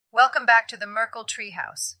Welcome back to the Merkle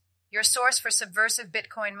Treehouse, your source for subversive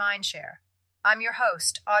Bitcoin mindshare. I'm your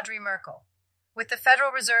host, Audrey Merkle. With the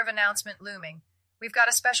Federal Reserve announcement looming, we've got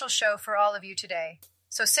a special show for all of you today.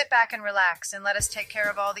 So sit back and relax and let us take care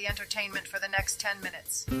of all the entertainment for the next 10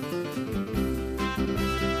 minutes.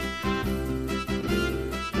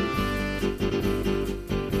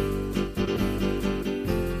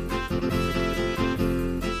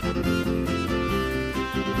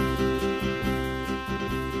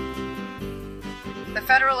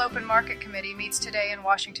 The Federal Open Market Committee meets today in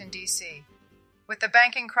Washington, D.C. With the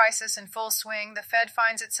banking crisis in full swing, the Fed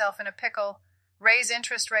finds itself in a pickle: raise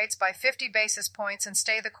interest rates by 50 basis points and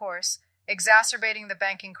stay the course, exacerbating the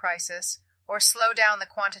banking crisis, or slow down the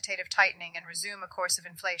quantitative tightening and resume a course of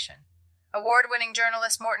inflation. Award-winning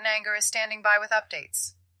journalist Morton Anger is standing by with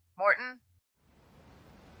updates. Morton?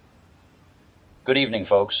 Good evening,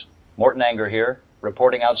 folks. Morton Anger here,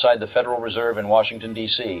 reporting outside the Federal Reserve in Washington,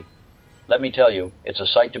 D.C. Let me tell you, it's a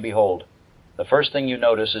sight to behold. The first thing you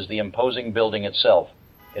notice is the imposing building itself.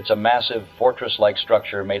 It's a massive, fortress-like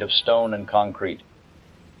structure made of stone and concrete.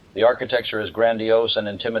 The architecture is grandiose and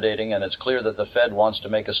intimidating, and it's clear that the Fed wants to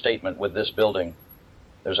make a statement with this building.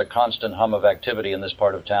 There's a constant hum of activity in this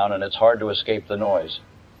part of town, and it's hard to escape the noise.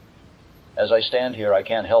 As I stand here, I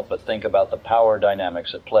can't help but think about the power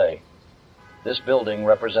dynamics at play. This building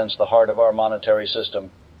represents the heart of our monetary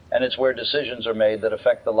system, and it's where decisions are made that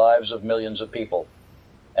affect the lives of millions of people.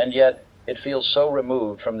 And yet, it feels so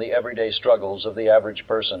removed from the everyday struggles of the average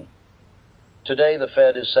person. Today, the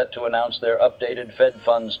Fed is set to announce their updated Fed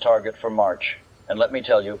funds target for March. And let me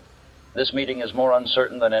tell you, this meeting is more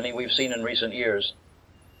uncertain than any we've seen in recent years.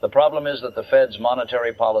 The problem is that the Fed's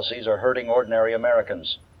monetary policies are hurting ordinary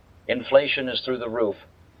Americans. Inflation is through the roof,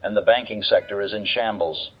 and the banking sector is in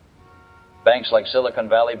shambles. Banks like Silicon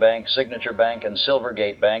Valley Bank, Signature Bank, and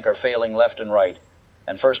Silvergate Bank are failing left and right,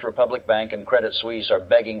 and First Republic Bank and Credit Suisse are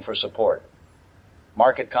begging for support.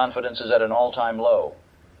 Market confidence is at an all-time low,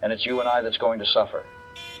 and it's you and I that's going to suffer.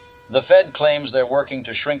 The Fed claims they're working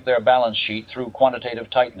to shrink their balance sheet through quantitative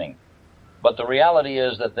tightening, but the reality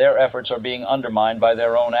is that their efforts are being undermined by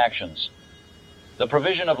their own actions. The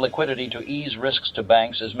provision of liquidity to ease risks to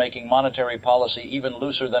banks is making monetary policy even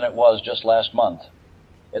looser than it was just last month.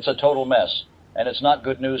 It's a total mess, and it's not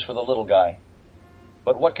good news for the little guy.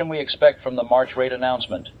 But what can we expect from the March rate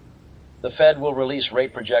announcement? The Fed will release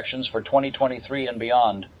rate projections for 2023 and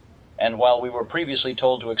beyond, and while we were previously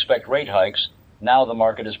told to expect rate hikes, now the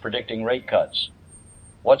market is predicting rate cuts.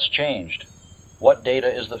 What's changed? What data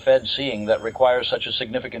is the Fed seeing that requires such a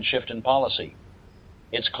significant shift in policy?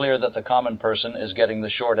 It's clear that the common person is getting the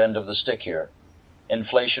short end of the stick here.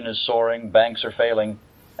 Inflation is soaring, banks are failing,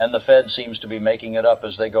 and the Fed seems to be making it up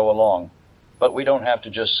as they go along. But we don't have to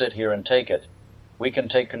just sit here and take it. We can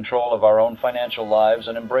take control of our own financial lives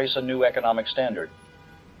and embrace a new economic standard.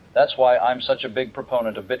 That's why I'm such a big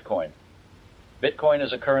proponent of Bitcoin. Bitcoin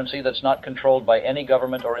is a currency that's not controlled by any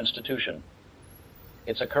government or institution.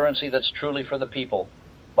 It's a currency that's truly for the people,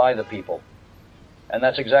 by the people. And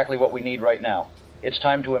that's exactly what we need right now. It's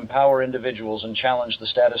time to empower individuals and challenge the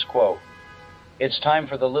status quo. It's time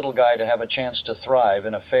for the little guy to have a chance to thrive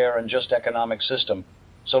in a fair and just economic system.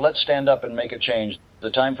 So let's stand up and make a change. The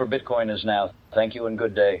time for Bitcoin is now. Thank you and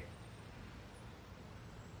good day.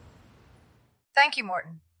 Thank you,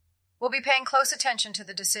 Morton. We'll be paying close attention to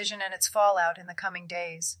the decision and its fallout in the coming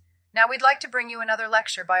days. Now we'd like to bring you another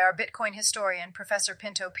lecture by our Bitcoin historian, Professor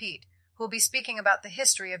Pinto Pete, who will be speaking about the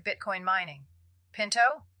history of Bitcoin mining.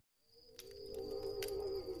 Pinto?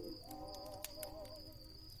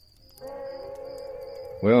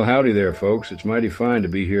 Well, howdy there, folks. It's mighty fine to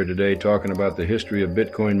be here today talking about the history of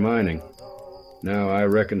Bitcoin mining. Now, I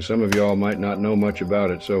reckon some of y'all might not know much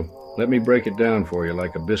about it, so let me break it down for you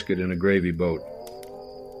like a biscuit in a gravy boat.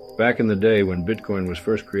 Back in the day when Bitcoin was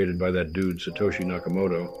first created by that dude, Satoshi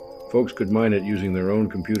Nakamoto, folks could mine it using their own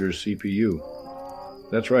computer's CPU.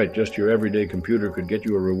 That's right, just your everyday computer could get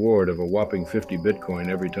you a reward of a whopping 50 Bitcoin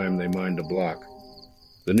every time they mined a block.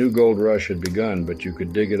 The new gold rush had begun, but you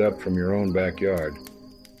could dig it up from your own backyard.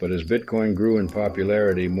 But as Bitcoin grew in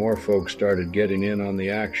popularity, more folks started getting in on the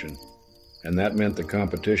action, and that meant the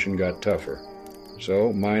competition got tougher.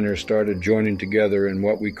 So miners started joining together in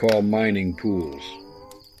what we call mining pools.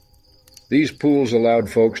 These pools allowed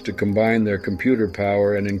folks to combine their computer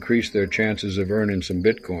power and increase their chances of earning some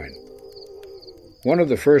Bitcoin. One of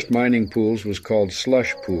the first mining pools was called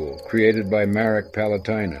Slush Pool, created by Marek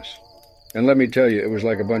Palatinus. And let me tell you, it was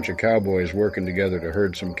like a bunch of cowboys working together to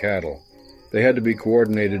herd some cattle. They had to be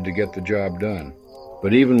coordinated to get the job done.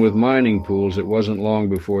 But even with mining pools, it wasn't long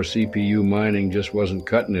before CPU mining just wasn't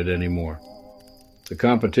cutting it anymore. The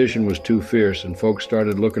competition was too fierce and folks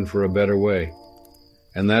started looking for a better way.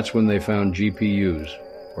 And that's when they found GPUs,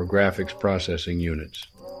 or graphics processing units.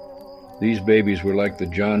 These babies were like the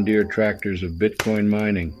John Deere tractors of Bitcoin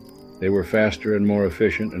mining. They were faster and more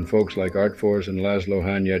efficient, and folks like Artfors and Laszlo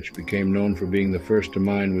Hanyecz became known for being the first to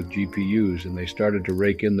mine with GPUs, and they started to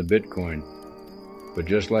rake in the Bitcoin. But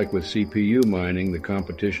just like with CPU mining, the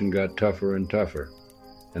competition got tougher and tougher,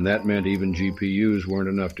 and that meant even GPUs weren't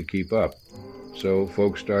enough to keep up. So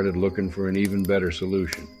folks started looking for an even better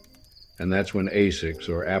solution. And that's when ASICs,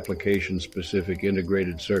 or application-specific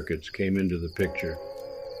integrated circuits, came into the picture.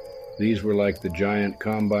 These were like the giant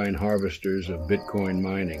combine harvesters of Bitcoin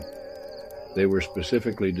mining. They were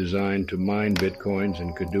specifically designed to mine Bitcoins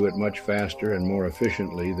and could do it much faster and more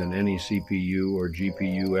efficiently than any CPU or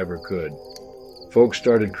GPU ever could. Folks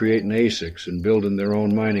started creating ASICs and building their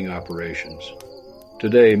own mining operations.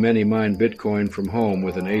 Today, many mine Bitcoin from home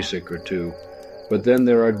with an ASIC or two, but then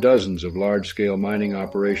there are dozens of large-scale mining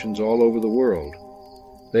operations all over the world.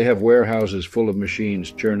 They have warehouses full of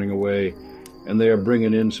machines churning away, and they are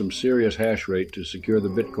bringing in some serious hash rate to secure the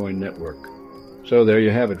Bitcoin network. So there you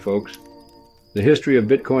have it, folks. The history of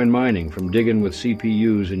Bitcoin mining, from digging with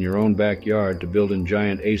CPUs in your own backyard to building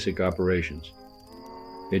giant ASIC operations.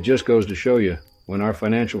 It just goes to show you, when our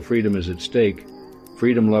financial freedom is at stake,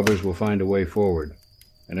 freedom lovers will find a way forward.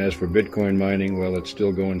 And as for Bitcoin mining, well, it's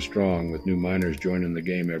still going strong with new miners joining the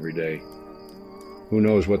game every day. Who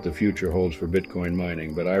knows what the future holds for Bitcoin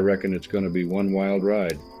mining, but I reckon it's going to be one wild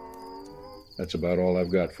ride. That's about all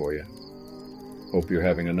I've got for you. Hope you're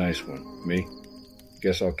having a nice one. Me?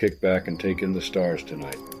 Guess I'll kick back and take in the stars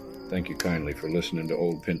tonight. Thank you kindly for listening to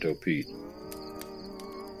Old Pinto Pete.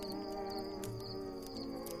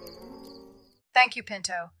 Thank you,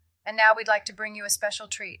 Pinto. And now we'd like to bring you a special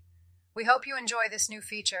treat. We hope you enjoy this new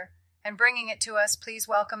feature, and bringing it to us, please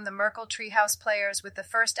welcome the Merkle Treehouse Players with the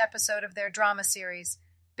first episode of their drama series,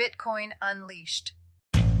 Bitcoin Unleashed.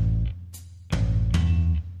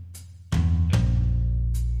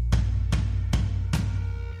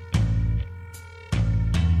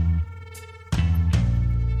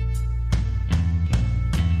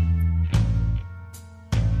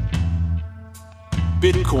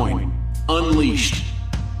 Bitcoin Unleashed.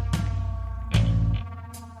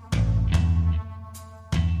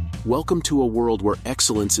 Welcome to a world where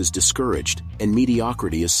excellence is discouraged and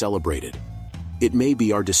mediocrity is celebrated. It may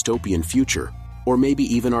be our dystopian future, or maybe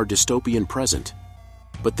even our dystopian present.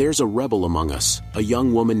 But there's a rebel among us, a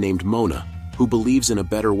young woman named Mona, who believes in a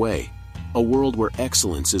better way, a world where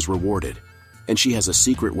excellence is rewarded. And she has a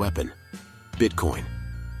secret weapon, Bitcoin.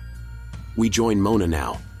 We join Mona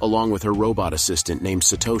now, along with her robot assistant named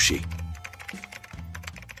Satoshi.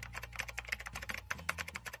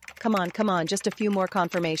 Come on, just a few more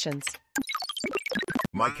confirmations.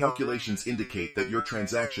 My calculations indicate that your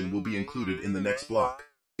transaction will be included in the next block.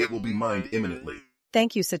 It will be mined imminently.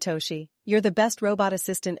 Thank you, Satoshi. You're the best robot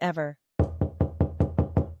assistant ever.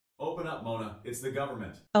 Open up, Mona. It's the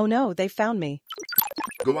government. Oh no, they found me.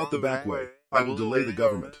 Go out the back way. I will delay the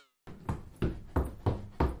government.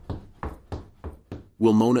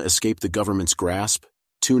 Will Mona escape the government's grasp?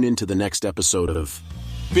 Tune in to the next episode of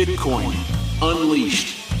Bitcoin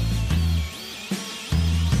Unleashed.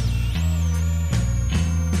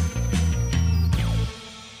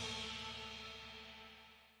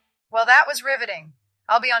 Well, that was riveting.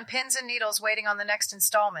 I'll be on pins and needles waiting on the next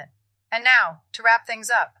installment. And now, to wrap things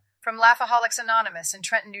up, from Laughaholics Anonymous in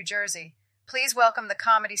Trenton, New Jersey, please welcome the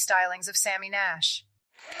comedy stylings of Sammy Nash.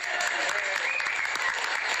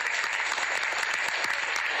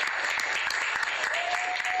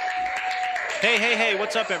 Hey,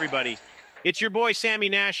 what's up, everybody? It's your boy Sammy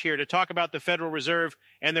Nash here to talk about the Federal Reserve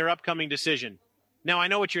and their upcoming decision. Now, I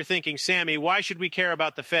know what you're thinking, Sammy, why should we care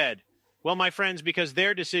about the Fed? Well, my friends, because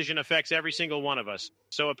their decision affects every single one of us.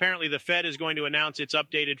 So apparently the Fed is going to announce its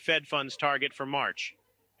updated Fed funds target for March.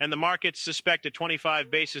 And the markets suspect a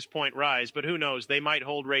 25 basis point rise, but who knows, they might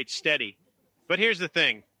hold rates steady. But here's the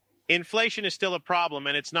thing. Inflation is still a problem,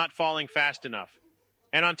 and it's not falling fast enough.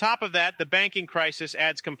 And on top of that, the banking crisis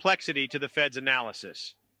adds complexity to the Fed's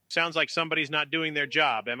analysis. Sounds like somebody's not doing their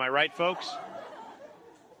job. Am I right, folks?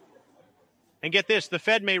 And get this, the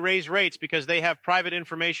Fed may raise rates because they have private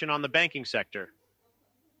information on the banking sector.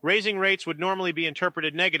 Raising rates would normally be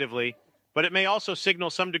interpreted negatively, but it may also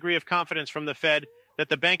signal some degree of confidence from the Fed that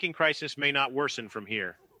the banking crisis may not worsen from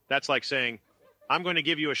here. That's like saying, I'm going to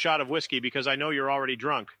give you a shot of whiskey because I know you're already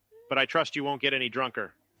drunk, but I trust you won't get any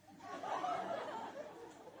drunker.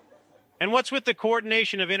 And what's with the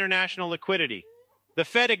coordination of international liquidity? The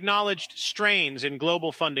Fed acknowledged strains in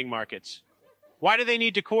global funding markets. Why do they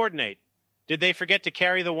need to coordinate? Did they forget to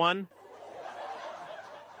carry the one?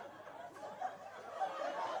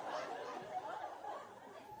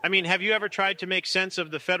 I mean, have you ever tried to make sense of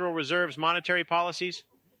the Federal Reserve's monetary policies?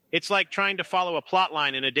 It's like trying to follow a plot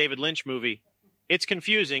line in a David Lynch movie. It's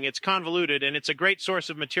confusing, it's convoluted, and it's a great source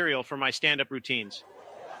of material for my stand-up routines.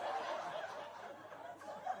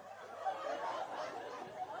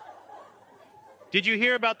 Did you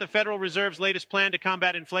hear about the Federal Reserve's latest plan to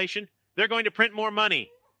combat inflation? They're going to print more money.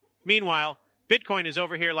 Meanwhile, Bitcoin is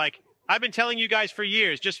over here like, I've been telling you guys for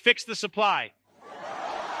years, just fix the supply.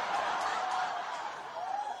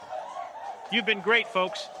 You've been great,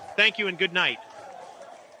 folks. Thank you and good night.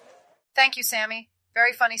 Thank you, Sammy.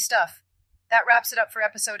 Very funny stuff. That wraps it up for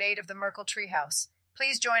episode 8 of the Merkle Treehouse.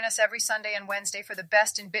 Please join us every Sunday and Wednesday for the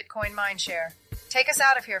best in Bitcoin mindshare. Take us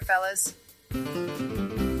out of here, fellas.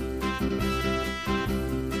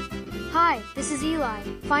 Hi, this is Eli.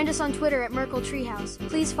 Find us on Twitter at Merkle Treehouse.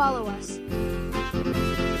 Please follow us.